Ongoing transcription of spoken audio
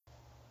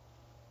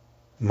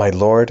My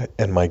Lord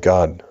and my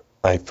God,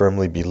 I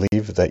firmly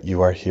believe that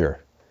you are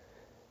here,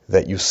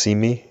 that you see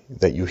me,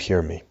 that you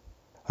hear me.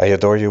 I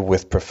adore you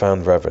with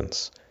profound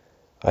reverence.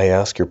 I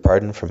ask your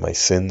pardon for my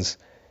sins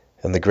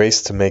and the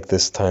grace to make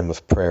this time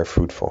of prayer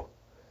fruitful.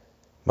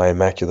 My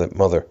Immaculate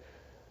Mother,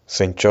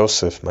 Saint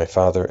Joseph, my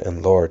Father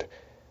and Lord,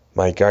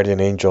 my guardian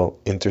angel,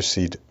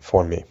 intercede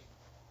for me.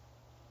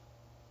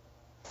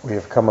 We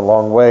have come a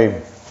long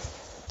way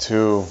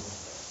to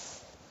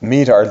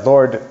meet our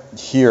Lord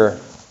here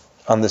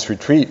on this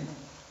retreat.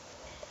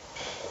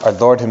 Our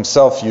Lord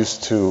himself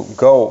used to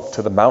go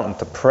to the mountain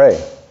to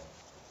pray,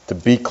 to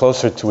be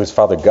closer to his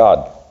Father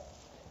God.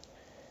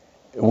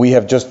 We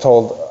have just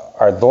told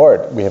our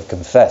Lord, we have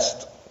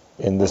confessed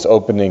in this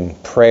opening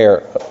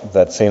prayer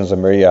that Saint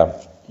Maria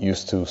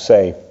used to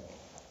say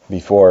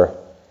before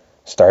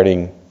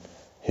starting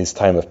his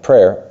time of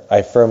prayer,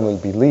 I firmly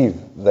believe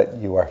that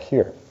you are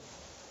here.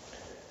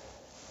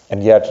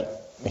 And yet,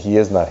 he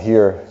is not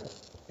here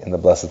in the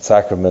Blessed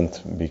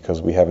Sacrament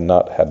because we have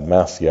not had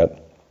Mass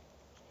yet.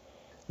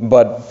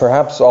 But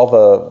perhaps all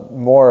the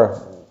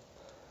more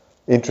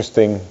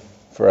interesting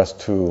for us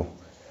to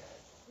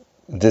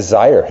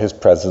desire his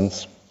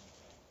presence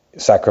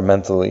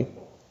sacramentally,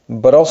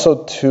 but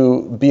also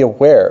to be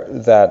aware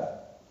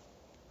that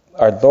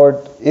our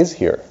Lord is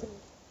here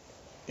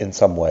in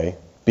some way,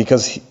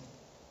 because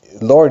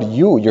Lord,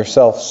 you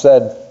yourself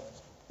said,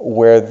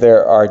 where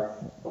there are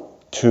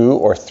 2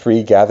 or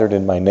 3 gathered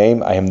in my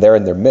name, I am there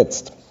in their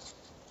midst.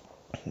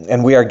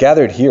 And we are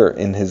gathered here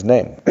in his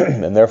name.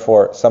 And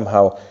therefore,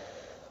 somehow,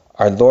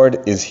 our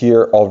Lord is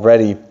here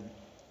already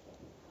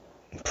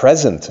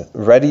present,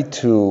 ready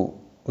to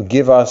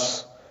give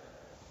us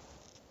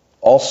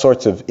all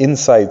sorts of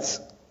insights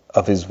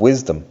of his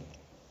wisdom.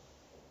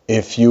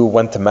 If you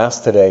went to Mass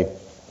today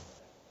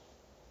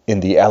in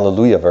the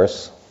Alleluia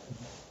verse,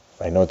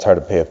 I know it's hard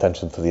to pay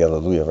attention to the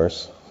Alleluia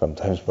verse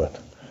sometimes, but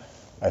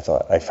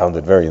I found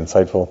it very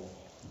insightful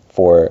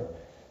for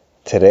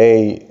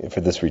today,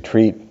 for this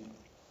retreat,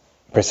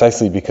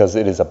 precisely because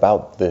it is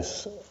about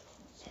this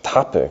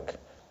topic.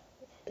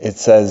 It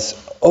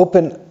says,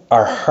 open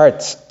our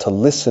hearts to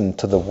listen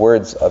to the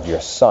words of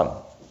your Son.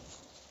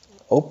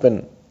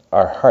 Open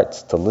our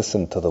hearts to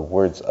listen to the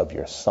words of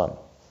your Son.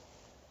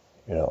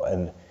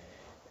 And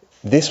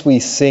this we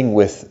sing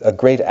with a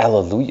great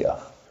Alleluia,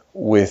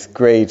 with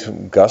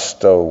great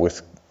gusto,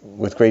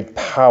 with great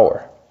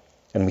power.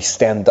 And we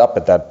stand up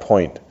at that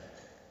point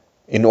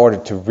in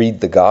order to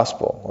read the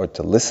Gospel, or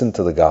to listen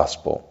to the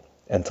Gospel,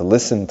 and to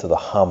listen to the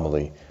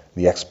homily,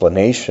 the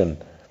explanation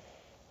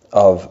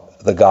of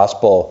the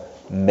Gospel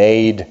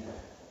made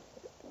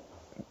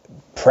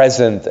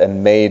present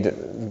and made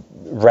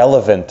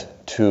relevant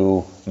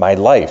to my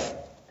life.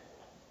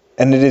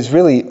 And it is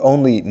really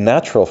only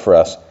natural for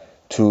us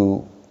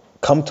to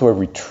come to a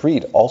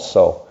retreat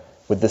also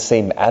with the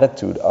same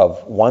attitude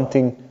of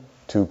wanting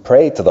to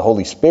pray to the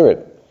Holy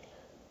Spirit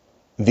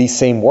these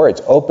same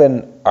words.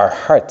 Open our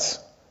hearts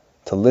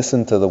to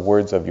listen to the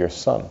words of your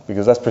Son,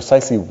 because that's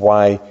precisely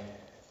why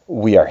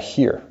we are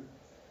here.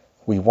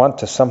 We want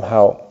to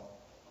somehow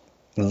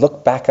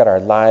look back at our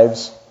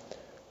lives,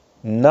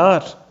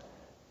 not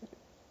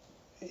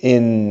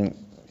in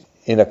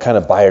a kind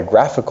of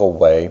biographical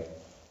way,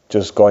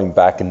 just going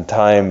back in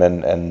time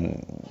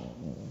and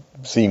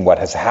seeing what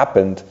has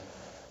happened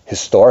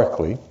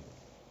historically.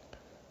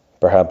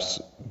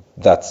 Perhaps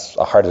that's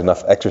a hard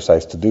enough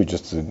exercise to do,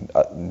 just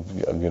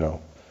to,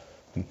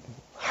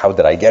 how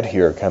did I get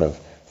here kind of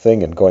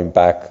thing, and going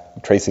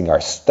back, tracing our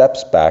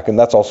steps back. And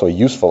that's also a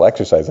useful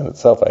exercise in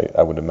itself,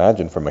 I would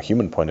imagine, from a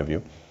human point of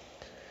view.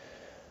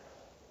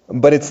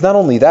 But it's not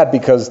only that,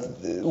 because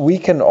we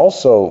can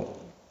also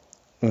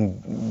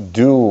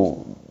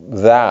do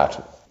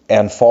that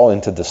and fall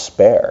into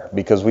despair,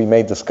 because we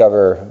may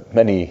discover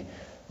many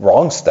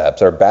wrong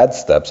steps or bad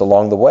steps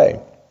along the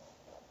way.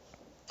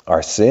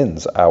 Our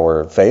sins,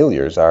 our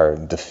failures, our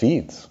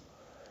defeats.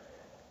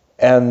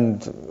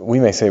 And we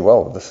may say,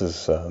 well, this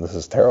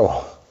is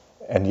terrible,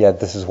 and yet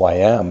this is who I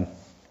am.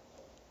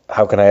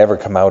 How can I ever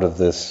come out of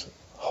this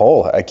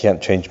hole? I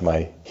can't change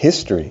my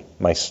history,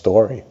 my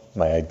story,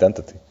 my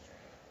identity.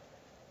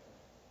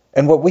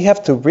 And what we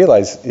have to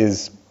realize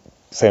is,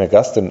 St.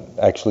 Augustine,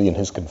 actually, in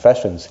his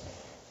Confessions,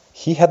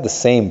 he had the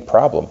same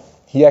problem.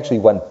 He actually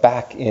went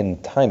back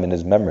in time in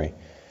his memory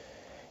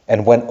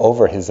and went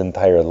over his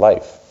entire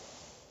life.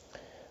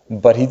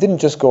 But he didn't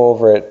just go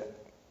over it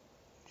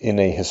in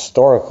a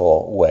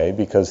historical way,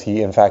 because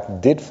he, in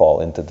fact, did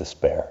fall into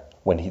despair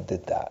when he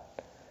did that.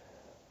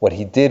 What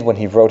he did when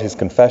he wrote his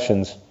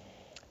Confessions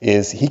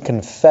is he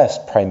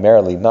confessed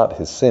primarily not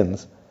his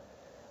sins,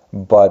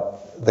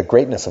 but the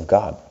greatness of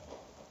God.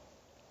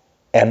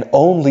 And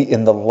only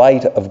in the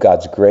light of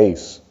God's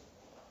grace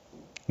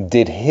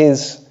did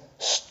his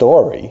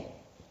story,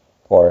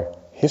 or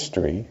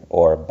history,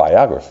 or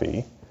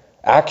biography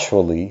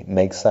actually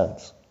make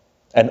sense.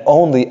 And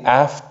only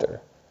after,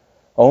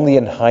 only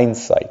in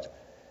hindsight,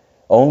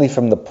 only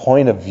from the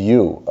point of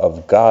view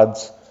of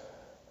God's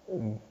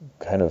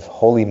kind of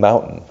holy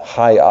mountain,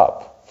 high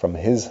up from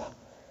his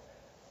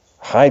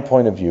high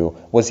point of view,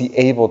 was he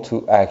able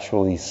to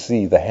actually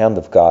see the hand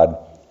of God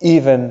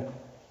even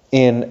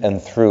in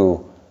and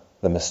through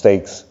the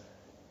mistakes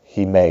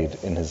he made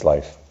in his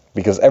life.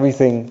 Because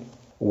everything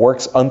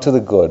works unto the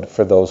good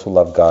for those who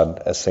love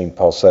God, as St.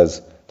 Paul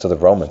says to the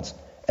Romans.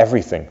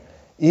 Everything,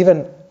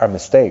 even our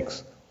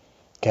mistakes,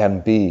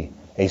 can be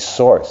a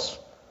source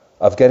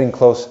of getting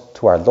close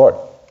to our Lord.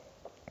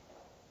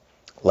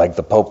 Like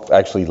the Pope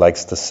actually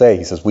likes to say,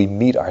 he says, we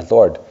meet our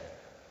Lord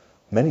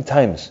many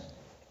times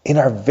in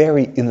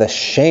the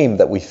shame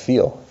that we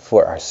feel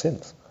for our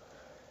sins.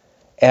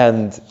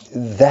 And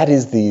that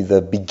is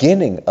the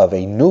beginning of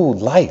a new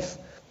life,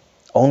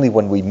 only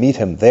when we meet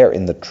him there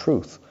in the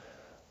truth.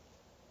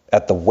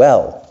 At the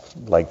well,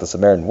 like the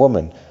Samaritan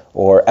woman,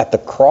 or at the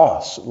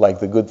cross, like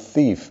the good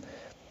thief,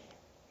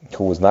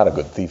 who was not a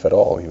good thief at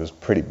all. He was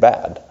pretty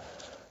bad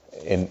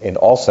in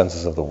all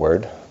senses of the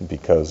word,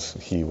 because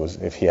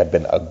if he had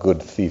been a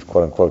good thief,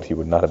 quote unquote, he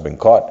would not have been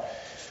caught.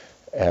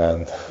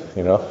 And,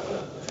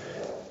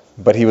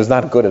 but he was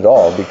not good at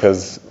all,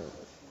 because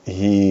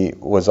he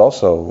was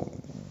also,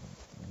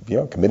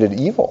 committed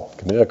evil,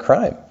 committed a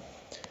crime.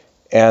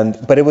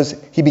 But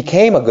he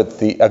became a good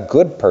thief, a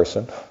good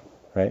person,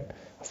 right?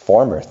 A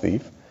former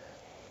thief,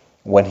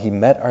 when he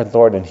met our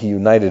Lord and he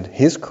united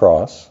his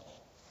cross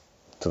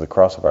to the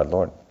cross of our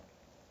Lord.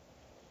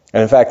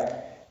 And in fact,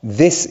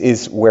 this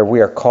is where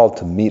we are called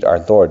to meet our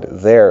Lord,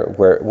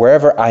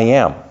 wherever I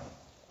am.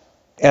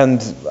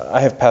 And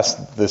I have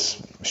passed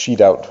this sheet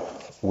out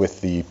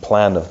with the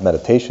plan of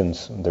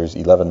meditations. There's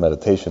 11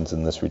 meditations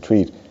in this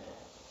retreat.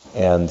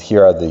 And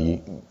here are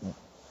the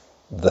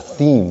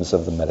themes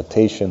of the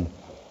meditations,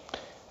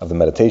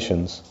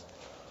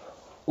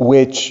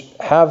 which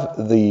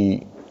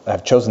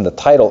I've chosen the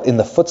title, In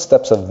the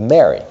Footsteps of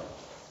Mary.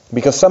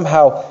 Because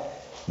somehow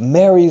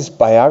Mary's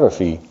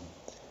biography,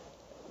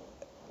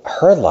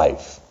 her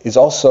life, is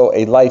also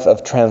a life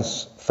of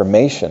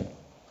transformation,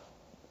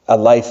 a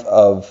life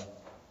of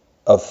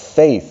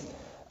faith,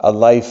 a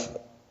life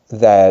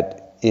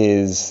that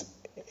is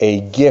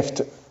a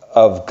gift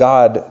of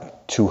God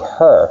to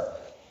her.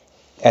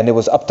 And it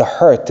was up to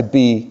her to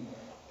be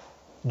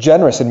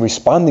generous in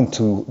responding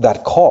to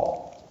that call.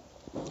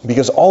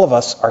 Because all of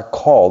us are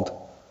called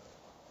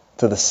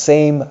to the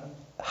same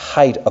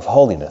height of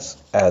holiness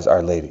as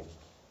Our Lady.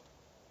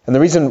 And the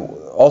reason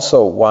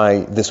also why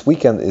this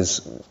weekend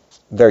is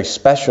very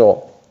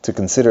special to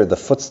consider the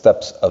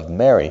footsteps of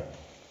Mary,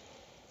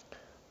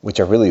 which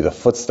are really the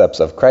footsteps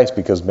of Christ,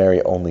 because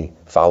Mary only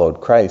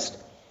followed Christ,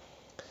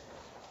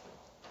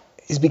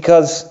 is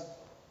because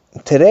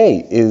today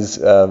is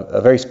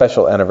a very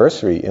special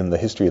anniversary in the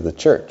history of the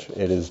Church.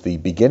 It is the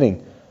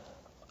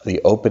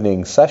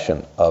opening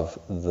session of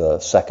the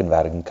Second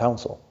Vatican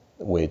Council,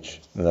 and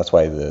that's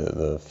why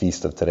the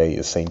feast of today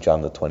is St.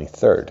 John the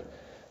 23rd,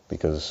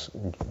 because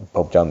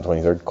Pope John the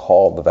 23rd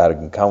called the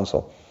Vatican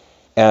Council.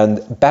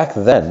 And back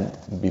then,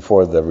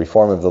 before the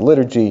reform of the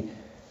liturgy,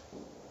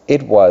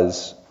 it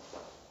was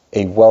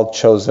a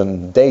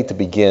well-chosen day to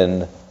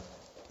begin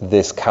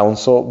this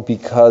council,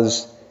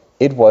 because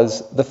it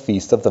was the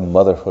feast of the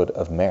motherhood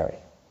of Mary,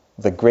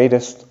 the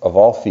greatest of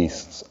all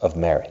feasts of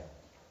Mary,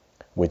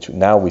 which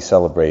now we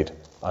celebrate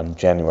on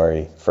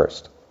January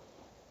 1st.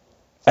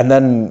 And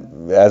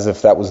then, as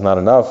if that was not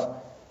enough,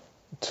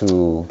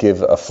 to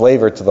give a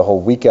flavor to the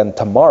whole weekend,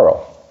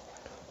 tomorrow,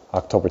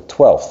 October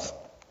 12th,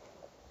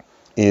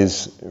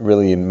 is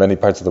really, in many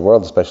parts of the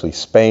world, especially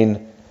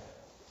Spain,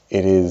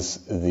 it is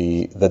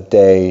the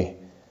day,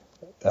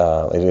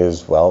 it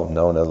is,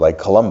 known as like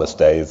Columbus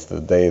Day. It's the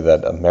day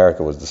that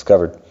America was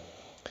discovered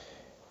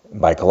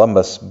by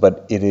Columbus,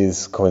 but it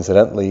is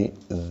coincidentally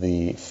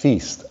the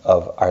feast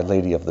of Our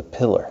Lady of the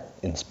Pillar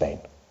in Spain,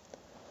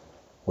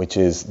 which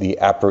is the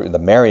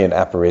Marian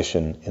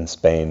apparition in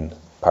Spain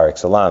par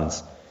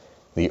excellence,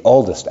 the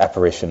oldest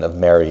apparition of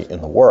Mary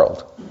in the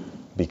world,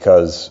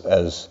 because,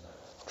 as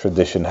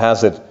tradition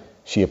has it,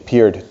 she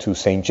appeared to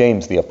St.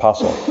 James the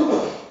Apostle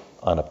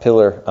on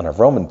a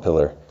Roman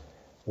pillar,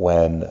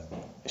 when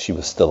she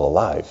was still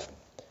alive.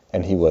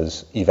 And he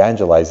was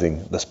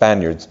evangelizing the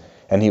Spaniards,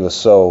 and he was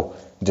so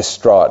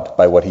distraught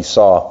by what he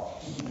saw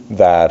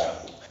that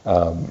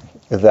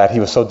he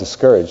was so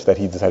discouraged that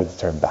he decided to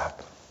turn back.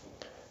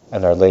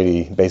 And Our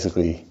Lady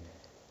basically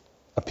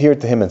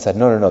appeared to him and said,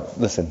 no,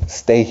 listen,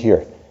 stay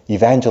here,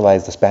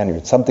 evangelize the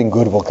Spaniards, something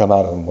good will come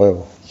out of them,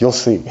 well, you'll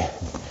see.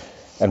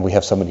 And we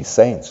have so many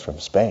saints from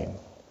Spain,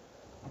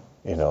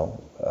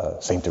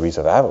 St.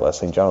 Teresa of Avila,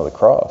 St. John of the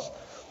Cross,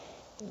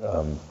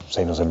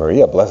 St. Jose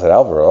Maria, Blessed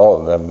Alvaro, all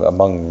of them,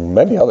 among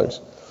many others,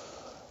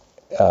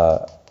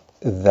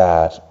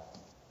 that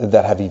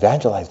have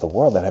evangelized the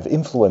world and have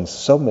influenced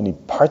so many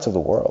parts of the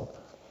world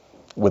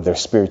with their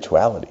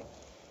spirituality.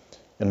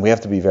 And we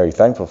have to be very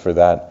thankful for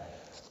that,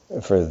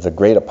 for the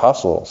great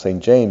apostle,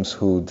 St. James,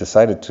 who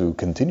decided to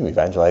continue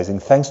evangelizing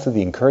thanks to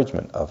the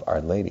encouragement of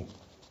Our Lady.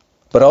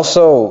 But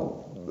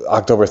also,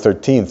 October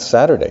 13th,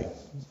 Saturday,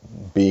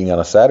 being on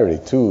a Saturday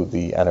too,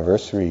 the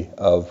anniversary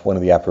of one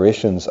of the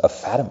apparitions of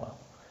Fatima,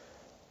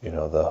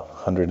 the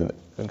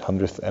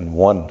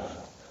 101st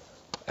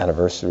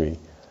anniversary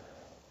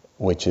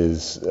which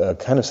is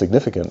kind of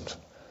significant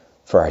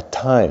for our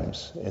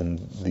times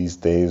in these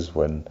days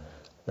when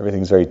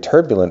everything's very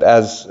turbulent,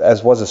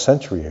 as was a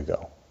century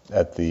ago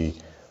at the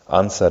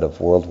onset of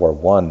World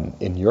War I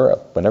in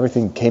Europe. When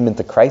everything came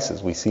into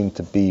crisis, we seem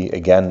to be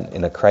again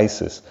in a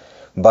crisis.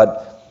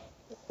 But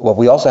what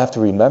we also have to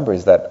remember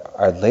is that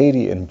Our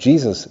Lady and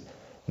Jesus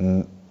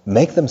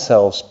make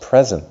themselves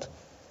present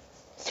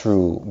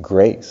through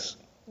grace.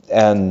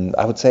 And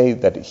I would say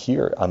that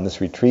here on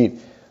this retreat,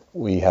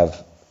 you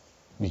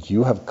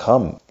have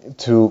come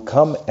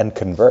and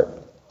convert.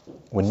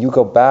 When we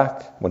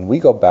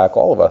go back,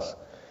 all of us,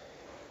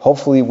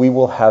 hopefully we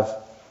will have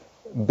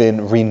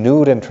been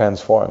renewed and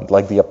transformed,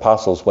 like the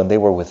apostles when they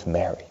were with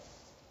Mary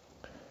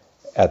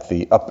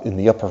in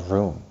the upper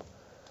room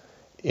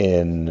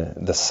in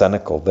the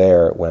cenacle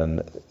there,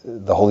 when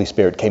the Holy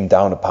Spirit came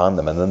down upon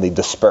them and then they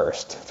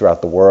dispersed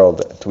throughout the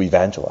world to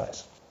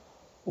evangelize.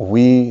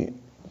 We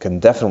can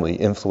definitely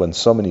influence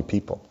so many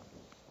people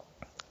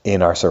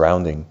in our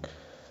surrounding,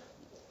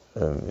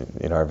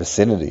 in our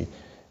vicinity,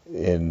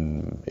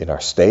 in our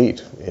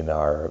state, in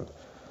our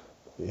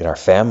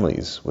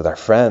families, with our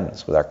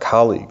friends, with our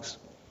colleagues.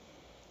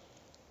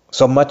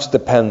 So much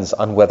depends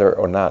on whether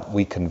or not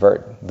we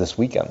convert this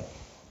weekend.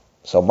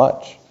 So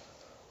much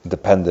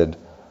depended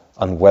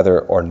on whether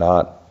or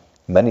not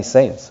many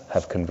saints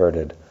have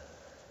converted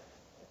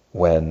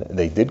when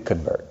they did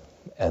convert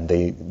and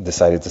they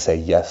decided to say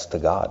yes to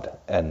God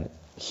and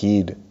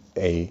heed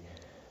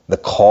the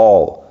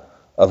call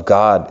of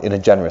God in a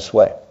generous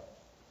way.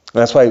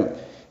 And that's why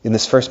in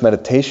this first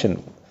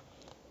meditation,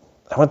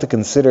 I want to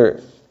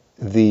consider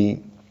the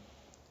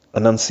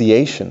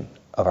Annunciation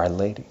of Our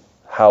Lady,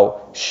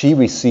 how she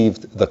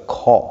received the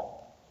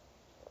call,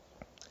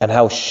 and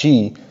how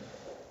she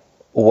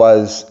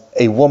was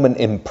a woman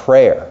in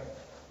prayer,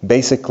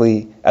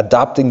 basically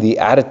adopting the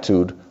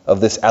attitude of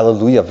this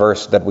Alleluia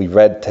verse that we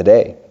read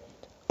today.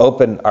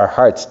 Open our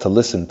hearts to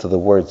listen to the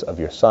words of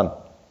your Son.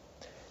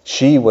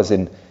 She was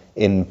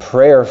in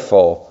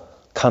prayerful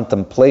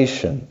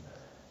contemplation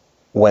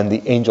when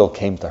the angel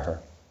came to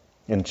her.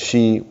 And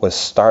she was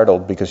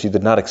startled because she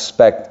did not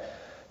expect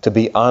to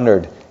be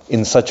honored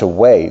in such a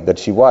way that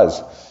she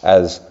was,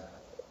 as,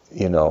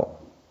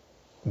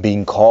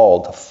 being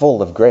called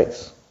full of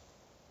grace.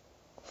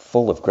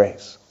 Full of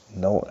grace.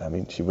 No,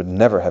 she would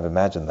never have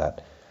imagined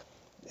that.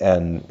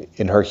 And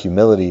in her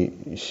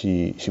humility,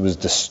 she was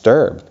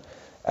disturbed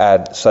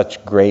at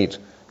such great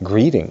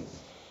greeting.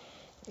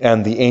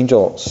 And the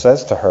angel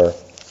says to her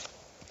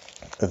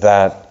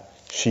that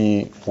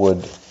she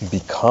would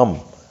become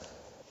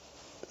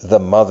the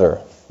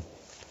mother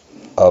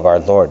of our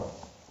Lord.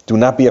 Do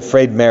not be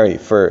afraid, Mary,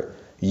 for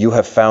you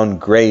have found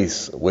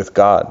grace with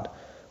God.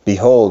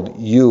 Behold,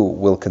 you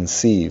will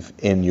conceive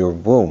in your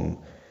womb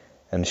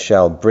and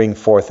shall bring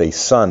forth a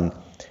son,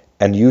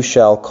 and you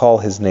shall call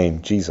his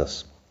name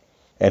Jesus.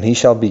 And he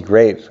shall be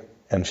great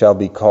and shall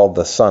be called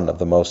the Son of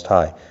the Most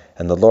High.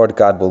 And the Lord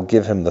God will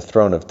give him the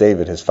throne of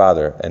David his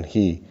father, and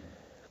he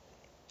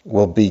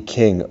will be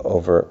king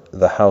over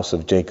the house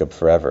of Jacob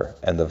forever,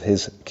 and of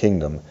his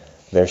kingdom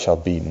there shall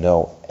be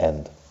no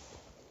end.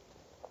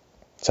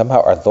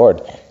 Somehow our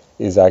Lord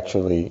is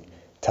actually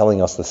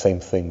telling us the same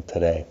thing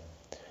today,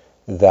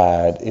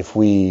 that if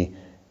we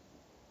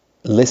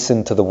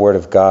listen to the Word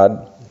of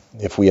God,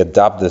 if we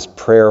adopt this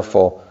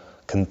prayerful,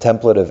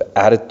 contemplative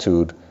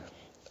attitude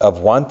of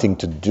wanting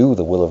to do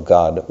the will of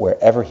God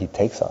wherever He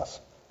takes us,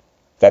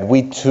 that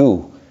we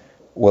too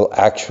will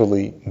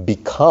actually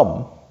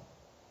become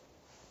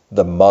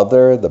the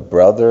mother, the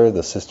brother,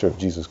 the sister of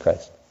Jesus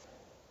Christ.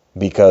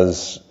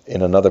 Because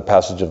in another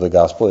passage of the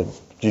Gospel,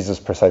 Jesus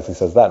precisely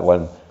says that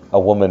when a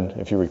woman,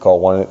 if you recall,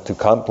 wanted to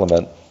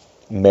compliment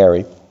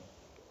Mary,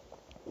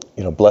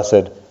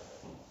 blessed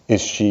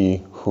is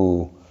she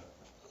who,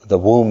 the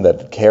womb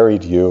that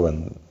carried you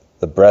and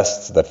the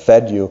breasts that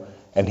fed you,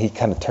 and he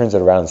kind of turns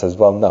it around and says,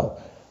 well, no,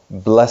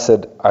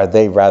 blessed are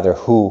they rather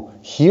who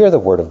hear the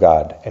word of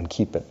God and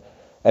keep it.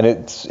 And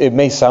it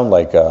may sound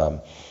like,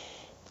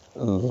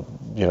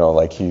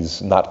 like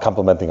he's not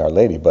complimenting Our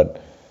Lady,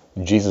 but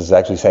Jesus is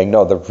actually saying,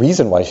 no, the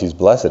reason why she's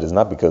blessed is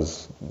not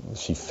because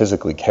she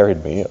physically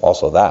carried me,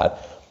 also that,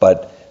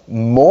 but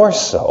more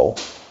so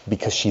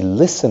because she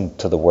listened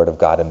to the Word of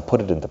God and put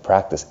it into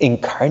practice,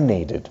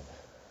 incarnated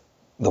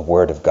the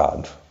Word of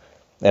God,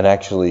 and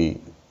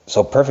actually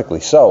so perfectly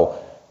so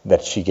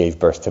that she gave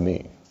birth to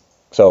me.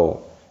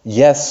 So,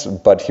 yes,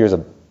 but here's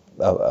a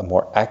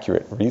more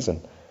accurate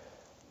reason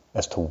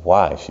as to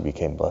why she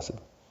became blessed.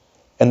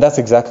 And that's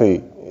exactly,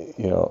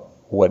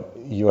 what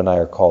you and I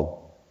are called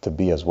to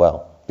be as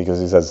well. Because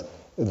he says,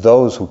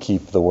 those who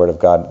keep the Word of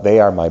God, they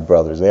are my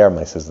brothers, they are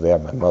my sisters, they are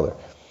my mother.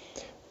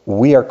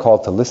 We are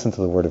called to listen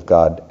to the Word of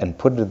God and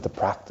put it into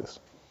practice.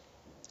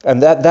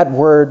 And that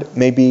word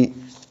may be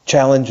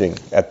challenging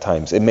at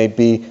times. It may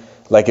be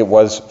like it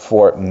was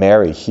for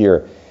Mary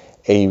here,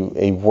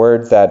 a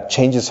word that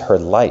changes her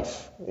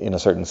life in a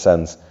certain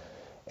sense.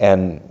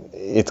 And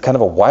it's kind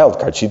of a wild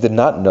card. She did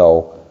not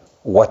know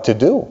what to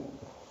do.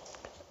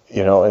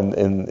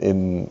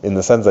 In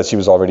the sense that she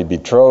was already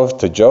betrothed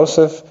to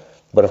Joseph,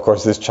 But of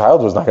course, this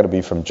child was not going to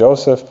be from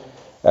Joseph.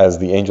 As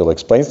the angel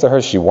explains to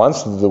her, she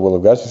wants to do the will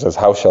of God. She says,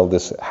 how shall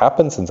this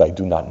happen since I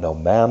do not know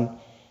man?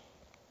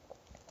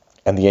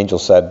 And the angel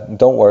said,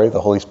 don't worry,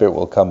 the Holy Spirit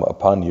will come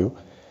upon you,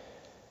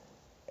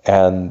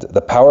 and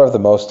the power of the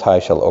Most High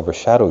shall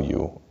overshadow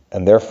you,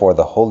 and therefore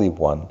the Holy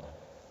One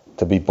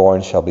to be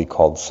born shall be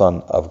called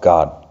Son of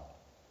God.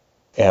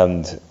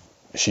 And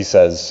she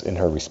says in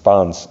her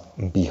response,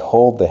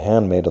 behold the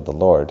handmaid of the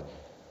Lord,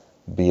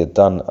 be it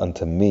done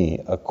unto me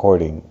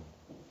according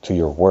to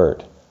your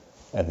word.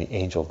 And the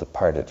angel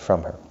departed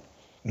from her.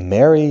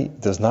 Mary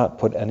does not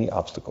put any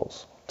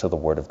obstacles to the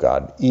word of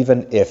God,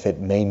 even if it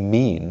may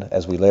mean,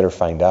 as we later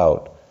find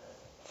out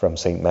from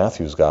St.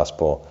 Matthew's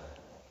Gospel,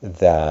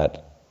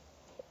 that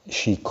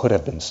she could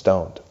have been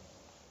stoned.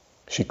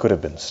 She could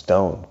have been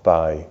stoned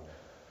by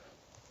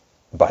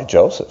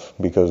Joseph,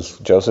 because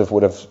Joseph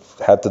would have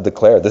had to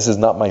declare, this is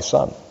not my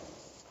son,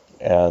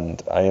 and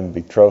I am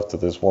betrothed to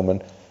this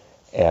woman,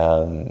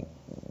 and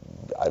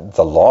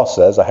the law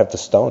says I have to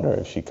stone her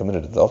if she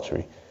committed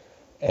adultery.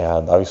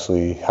 And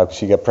obviously, how could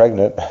she get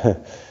pregnant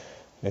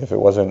if it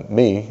wasn't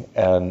me?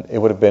 And it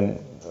would have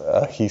been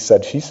he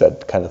said, she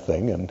said kind of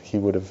thing, and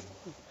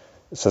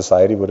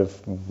society would have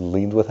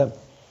leaned with him.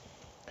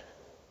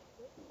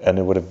 And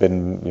it would have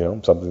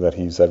been, something that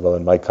he said, well,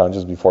 in my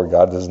conscience before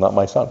God, this is not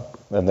my son.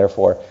 And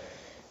therefore,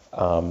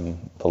 the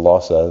law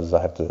says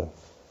I have to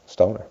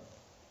stone her.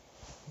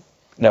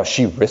 Now,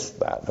 she risked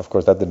that. Of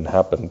course, that didn't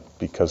happen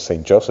because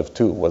St. Joseph,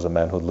 too, was a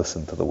man who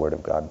listened to the word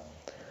of God,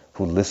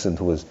 who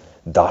was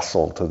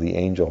docile to the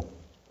angel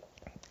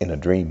in a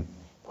dream,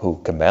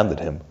 who commanded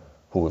him,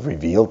 who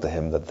revealed to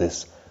him that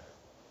this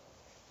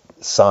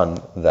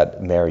son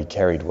that Mary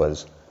carried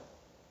was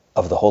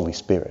of the Holy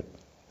Spirit,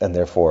 and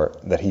therefore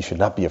that he should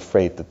not be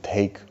afraid to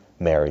take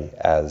Mary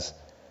as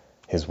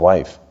his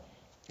wife.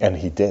 And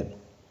he did.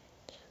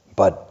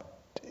 But,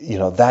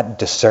 that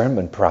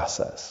discernment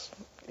process,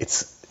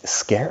 it's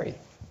scary.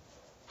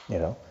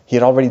 He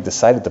had already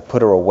decided to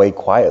put her away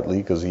quietly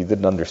because he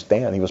didn't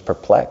understand. He was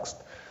perplexed.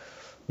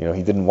 He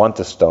didn't want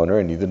to stone her,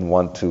 and he didn't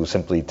want to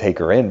simply take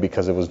her in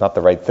because it was not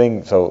the right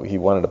thing. So he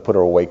wanted to put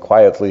her away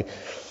quietly,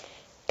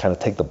 kind of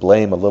take the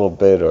blame a little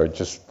bit, or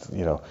just,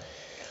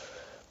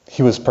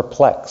 he was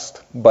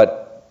perplexed.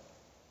 But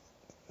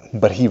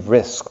he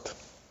risked.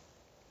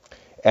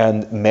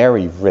 And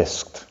Mary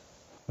risked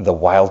the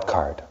wild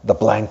card, the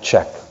blank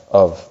check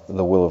of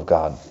the will of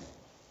God.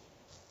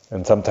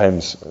 And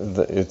sometimes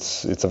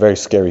it's a very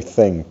scary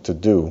thing to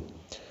do.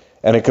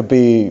 And it could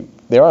be,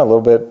 they are a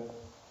little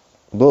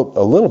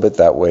bit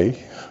that way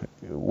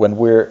when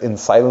we're in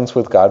silence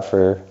with God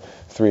for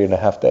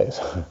 3.5 days.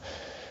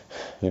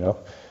 You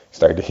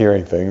start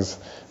hearing things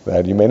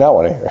that you may not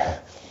want to hear.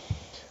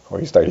 Or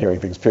you start hearing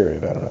things,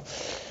 period. I don't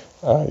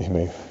know. You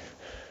may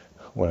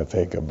want to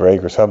take a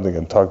break or something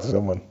and talk to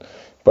someone.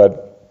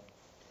 But,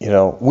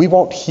 we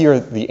won't hear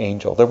the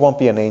angel. There won't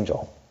be an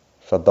angel.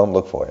 So don't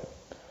look for it.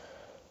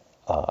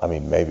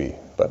 Maybe,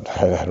 but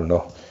I don't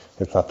know.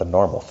 It's not the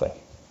normal thing.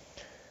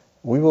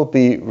 We will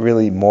be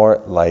really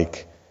more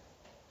like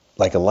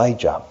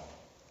Elijah.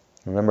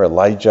 Remember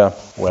Elijah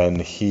when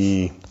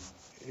he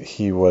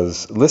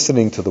was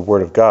listening to the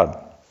word of God,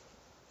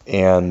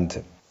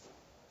 and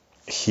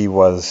he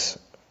was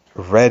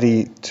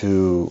ready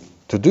to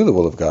do the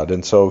will of God.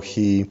 And so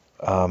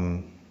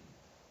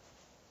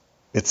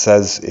it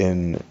says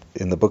in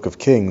the book of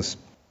Kings,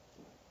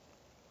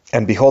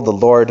 and behold, the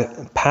Lord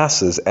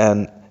passes,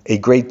 and a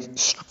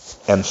great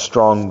and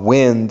strong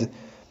wind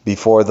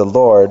before the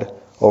Lord,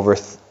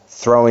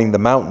 overthrowing the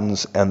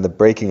mountains and the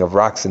breaking of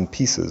rocks in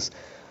pieces.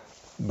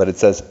 But it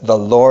says, the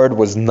Lord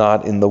was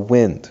not in the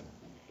wind.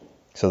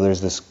 So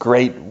there's this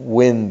great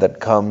wind that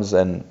comes,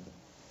 and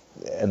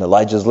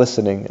Elijah's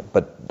listening,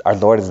 but our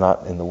Lord is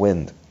not in the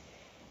wind.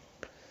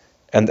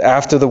 And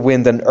after the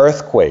wind, an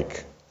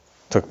earthquake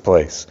took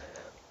place.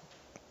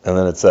 And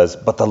then it says,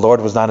 but the Lord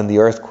was not in the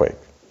earthquake.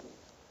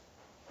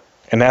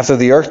 And after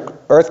the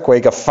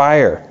earthquake, a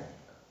fire,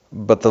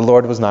 but the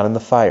Lord was not in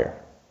the fire.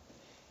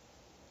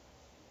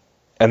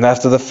 And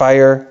after the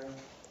fire,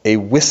 a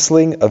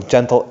whistling of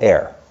gentle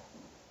air.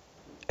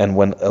 And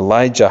when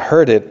Elijah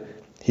heard it,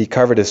 he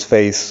covered his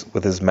face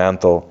with his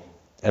mantle,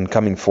 and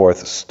coming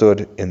forth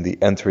stood in the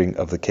entering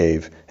of the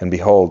cave. And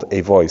behold,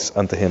 a voice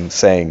unto him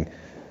saying,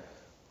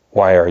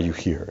 why are you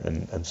here?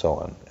 And so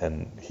on.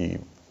 And he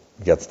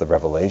gets the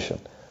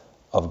revelation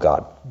of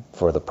God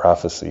for the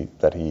prophecy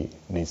that he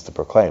needs to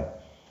proclaim.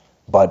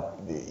 But,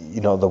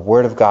 the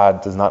word of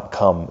God does not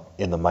come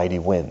in the mighty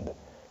wind.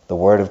 The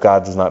word of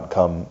God does not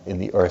come in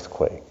the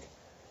earthquake.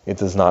 It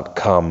does not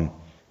come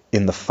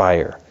in the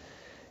fire.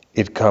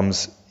 It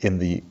comes in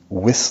the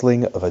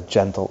whistling of a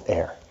gentle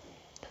air.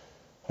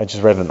 I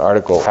just read an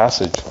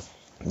passage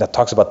that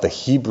talks about the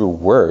Hebrew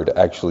word,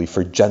 actually,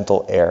 for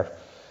gentle air.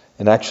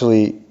 And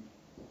actually,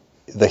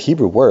 the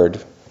Hebrew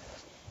word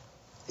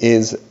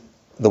is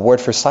the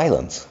word for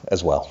silence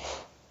as well.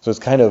 So it's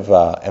kind of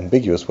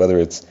ambiguous whether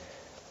it's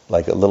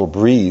like a little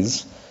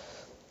breeze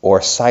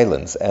or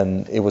silence.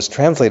 And it was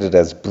translated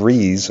as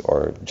breeze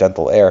or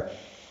gentle air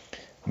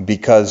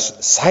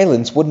because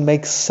silence wouldn't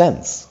make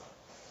sense.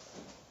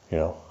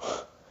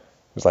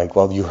 It's like,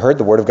 well, you heard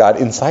the word of God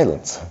in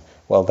silence.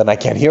 Well, then I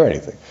can't hear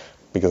anything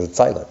because it's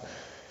silent.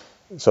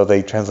 So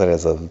they translate it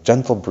as a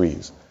gentle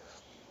breeze,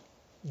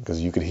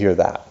 because you could hear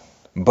that.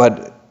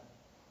 But,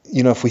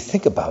 if we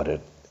think about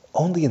it,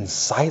 only in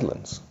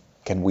silence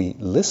can we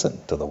listen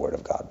to the word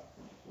of God.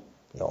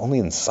 Only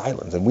in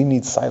silence, and we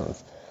need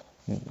silence.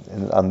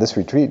 And on this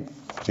retreat,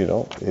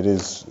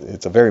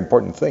 it's a very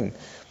important thing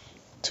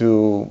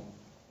to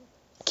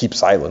keep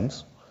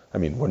silence. I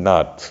mean, we're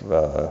not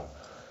going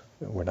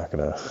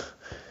to,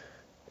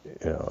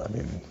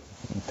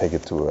 take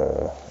it to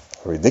a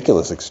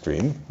ridiculous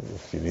extreme.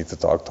 If you need to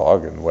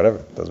talk, and whatever,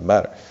 it doesn't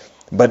matter.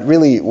 But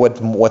really,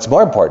 what's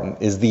more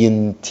important is the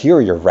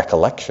interior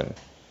recollection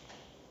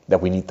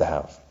that we need to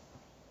have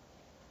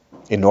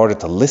in order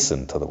to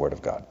listen to the Word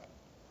of God.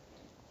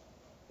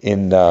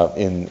 In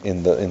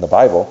the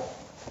Bible,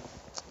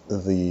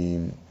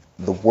 the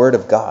Word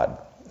of God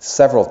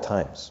several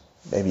times,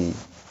 maybe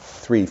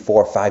 3,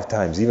 4, 5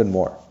 times, even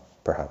more,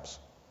 perhaps,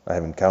 I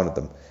haven't counted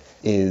them,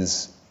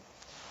 is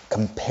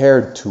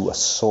compared to a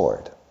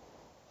sword.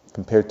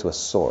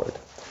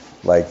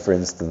 Like, for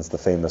instance, the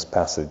famous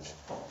passage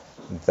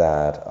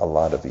that a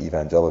lot of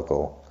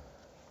evangelical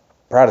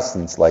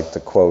Protestants like to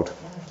quote,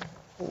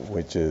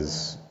 which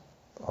is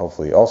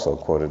hopefully also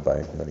quoted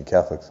by many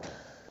Catholics,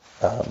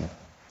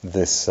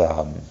 this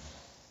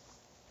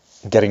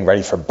getting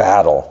ready for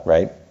battle,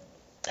 right?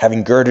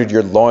 Having girded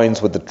your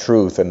loins with the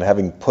truth, and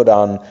having put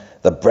on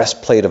the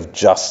breastplate of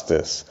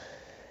justice,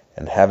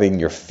 and having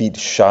your feet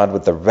shod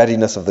with the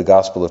readiness of the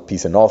gospel of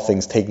peace, and all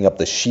things taking up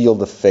the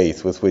shield of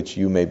faith, with which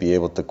you may be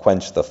able to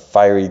quench the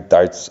fiery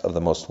darts of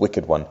the most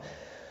wicked one,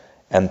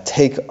 and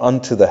take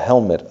unto the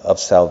helmet of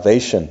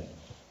salvation,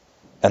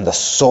 and the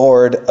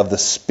sword of the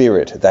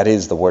Spirit, that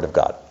is the Word of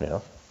God.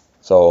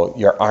 So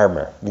your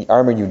armor, the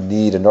armor you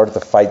need in order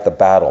to fight the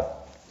battle,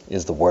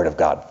 is the Word of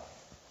God.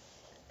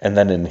 And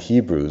then in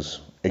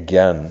Hebrews,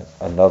 again,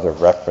 another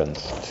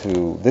reference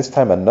to, this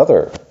time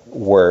another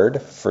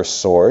word for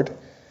sword,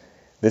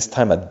 this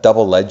time a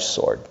double-edged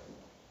sword.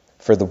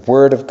 For the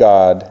Word of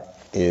God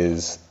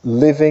is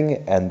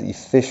living and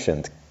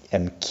efficient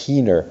and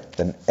keener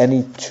than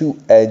any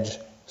two-edged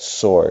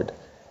sword,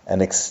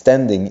 and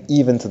extending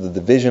even to the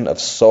division of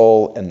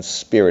soul and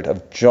spirit,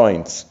 of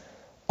joints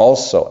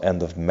also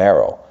and of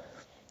marrow,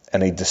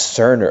 and a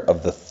discerner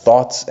of the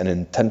thoughts and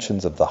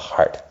intentions of the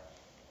heart.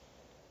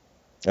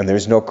 And there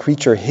is no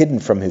creature hidden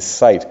from his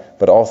sight,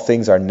 but all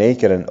things are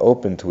naked and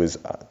open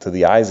to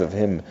the eyes of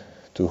him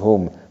to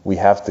whom we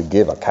have to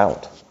give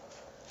account.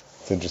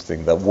 It's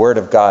interesting. The Word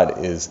of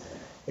God is,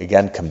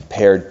 again,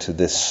 compared to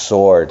this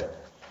sword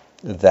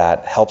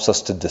that helps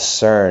us to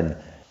discern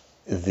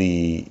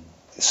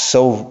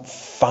so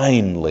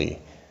finely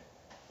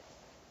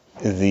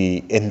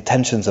the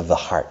intentions of the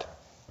heart,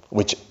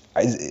 which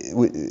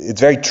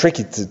it's very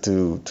tricky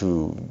to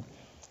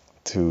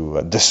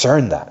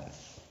discern that,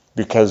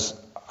 because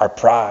our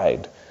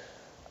pride,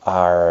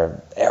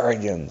 our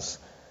arrogance,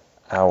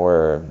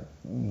 our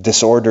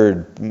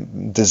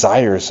disordered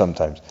desires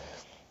sometimes,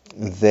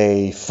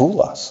 they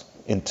fool us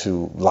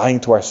into lying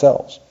to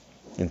ourselves,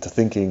 into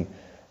thinking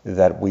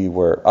that we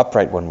were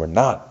upright when we're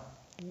not,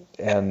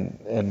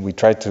 and we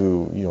try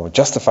to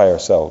justify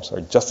ourselves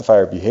or justify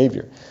our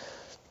behavior.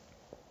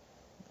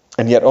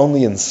 And yet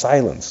only in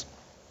silence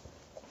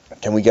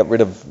can we get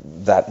rid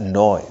of that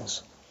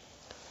noise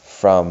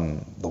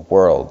from the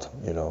world,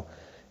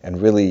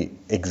 and really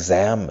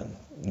examine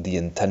the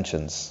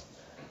intentions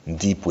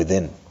deep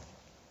within.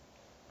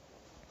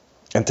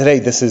 And today,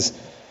 this is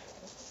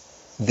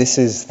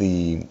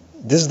the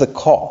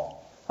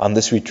call on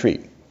this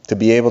retreat, to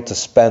be able to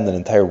spend an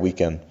entire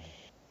weekend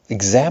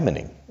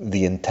examining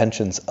the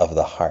intentions of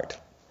the heart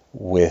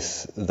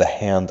with the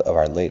hand of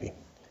Our Lady,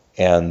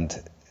 and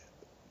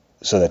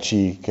so that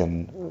she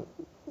can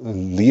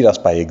lead us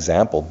by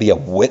example, be a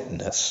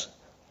witness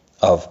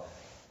of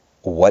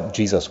what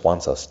Jesus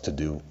wants us to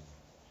do,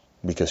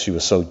 because she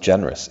was so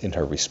generous in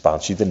her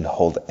response. She didn't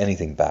hold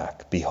anything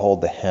back. Behold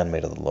the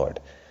handmaid of the Lord.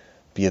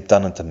 Be it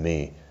done unto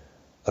me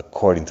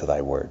according to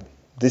thy word.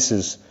 This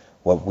is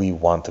what we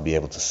want to be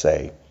able to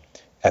say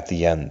at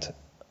the end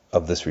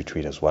of this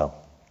retreat as well.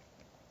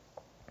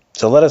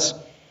 So let us,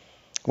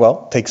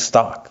 take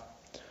stock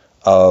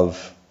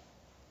of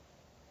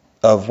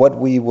what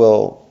we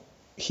will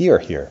hear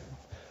here,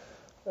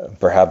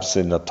 perhaps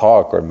in a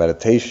talk or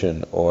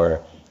meditation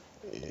or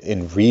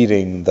in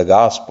reading the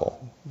gospel.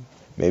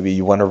 Maybe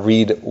you want to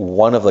read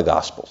one of the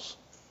gospels.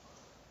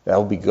 That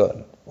would be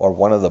good. Or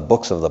one of the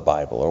books of the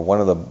Bible, or one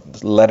of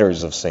the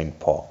letters of St.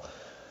 Paul,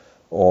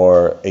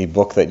 or a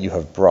book that you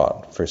have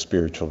brought for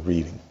spiritual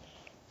reading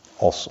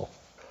also.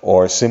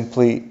 Or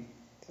simply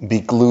be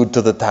glued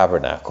to the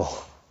tabernacle,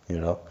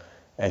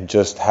 and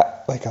just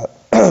like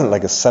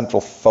a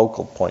central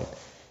focal point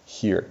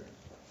here,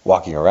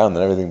 walking around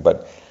and everything,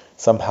 but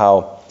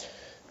somehow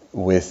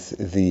with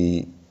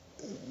the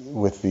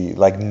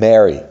like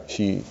Mary,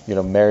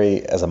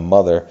 Mary as a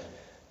mother,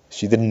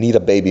 she didn't need a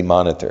baby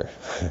monitor.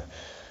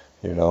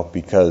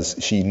 because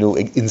she knew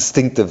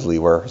instinctively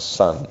where her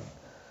son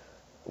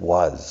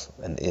was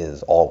and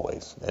is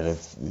always. And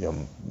it's,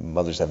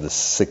 mothers have this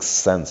sixth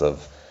sense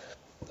of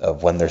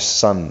when their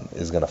son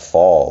is going to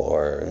fall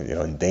or,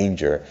 in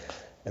danger,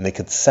 and they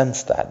could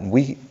sense that. And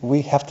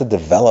we have to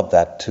develop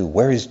that too.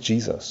 Where is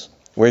Jesus?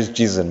 Where is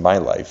Jesus in my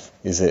life?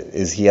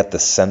 Is he at the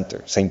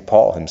center? St.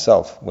 Paul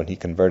himself, when he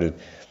converted,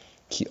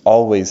 he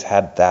always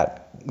had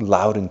that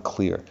loud and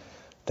clear.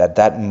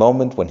 That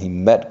moment when he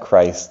met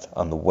Christ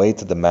on the way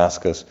to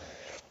Damascus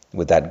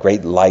with that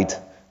great light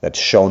that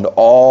shone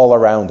all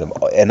around him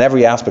in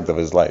every aspect of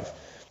his life,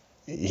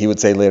 he would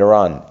say later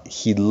on,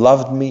 he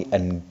loved me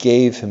and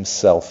gave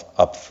himself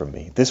up for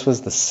me. This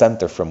was the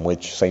center from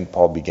which St.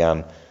 Paul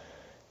began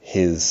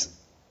his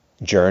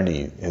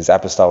journey, his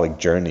apostolic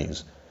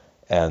journeys,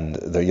 and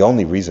the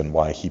only reason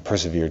why he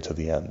persevered to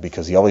the end,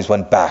 because he always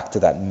went back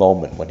to that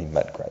moment when he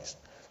met Christ.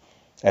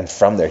 And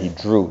from there he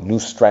drew new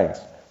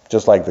strength.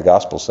 Just like the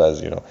gospel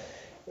says,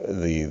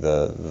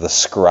 the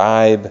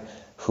scribe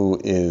who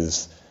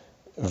is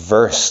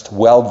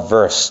well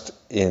versed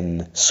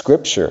in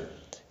Scripture,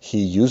 he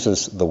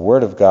uses the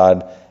Word of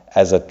God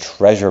as a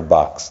treasure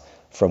box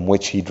from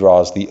which he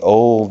draws the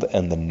old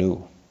and the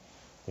new.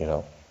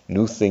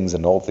 New things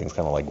and old things,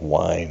 kind of like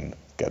wine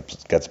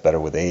gets better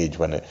with age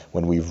when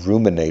we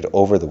ruminate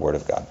over the Word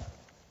of God.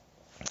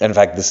 And in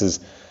fact, this is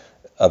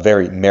a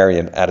very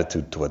Marian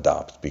attitude to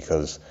adopt,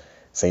 because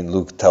St.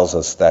 Luke tells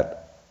us that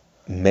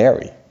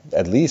Mary,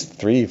 at least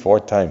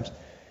 3-4 times,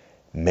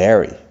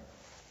 Mary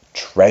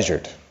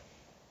treasured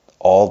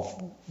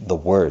all the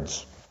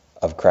words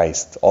of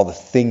Christ, all the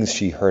things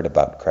she heard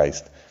about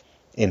Christ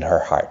in her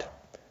heart.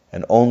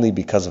 And only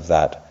because of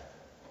that,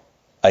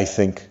 I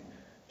think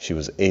she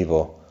was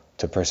able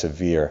to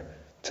persevere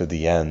to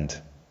the end,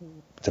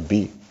 to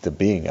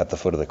being at the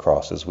foot of the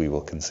cross, as we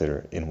will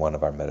consider in one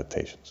of our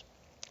meditations.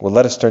 Well,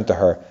 let us turn to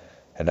her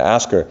and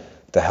ask her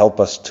to help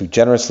us to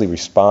generously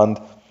respond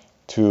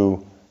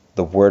to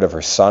the word of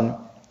her Son,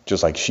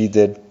 just like she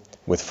did,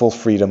 with full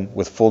freedom,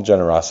 with full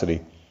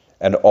generosity,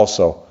 and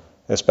also,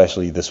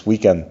 especially this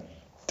weekend,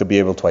 to be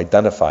able to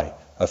identify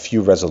a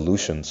few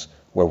resolutions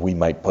where we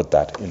might put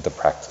that into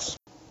practice.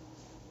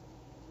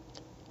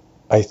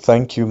 I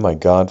thank you, my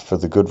God, for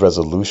the good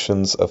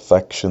resolutions,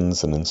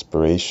 affections, and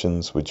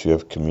inspirations which you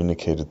have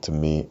communicated to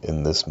me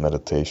in this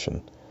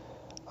meditation.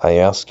 I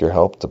ask your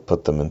help to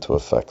put them into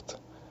effect.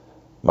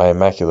 My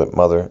Immaculate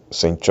Mother,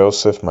 Saint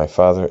Joseph, my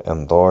Father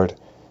and Lord,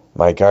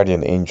 my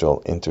guardian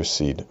angel,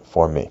 intercede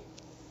for me.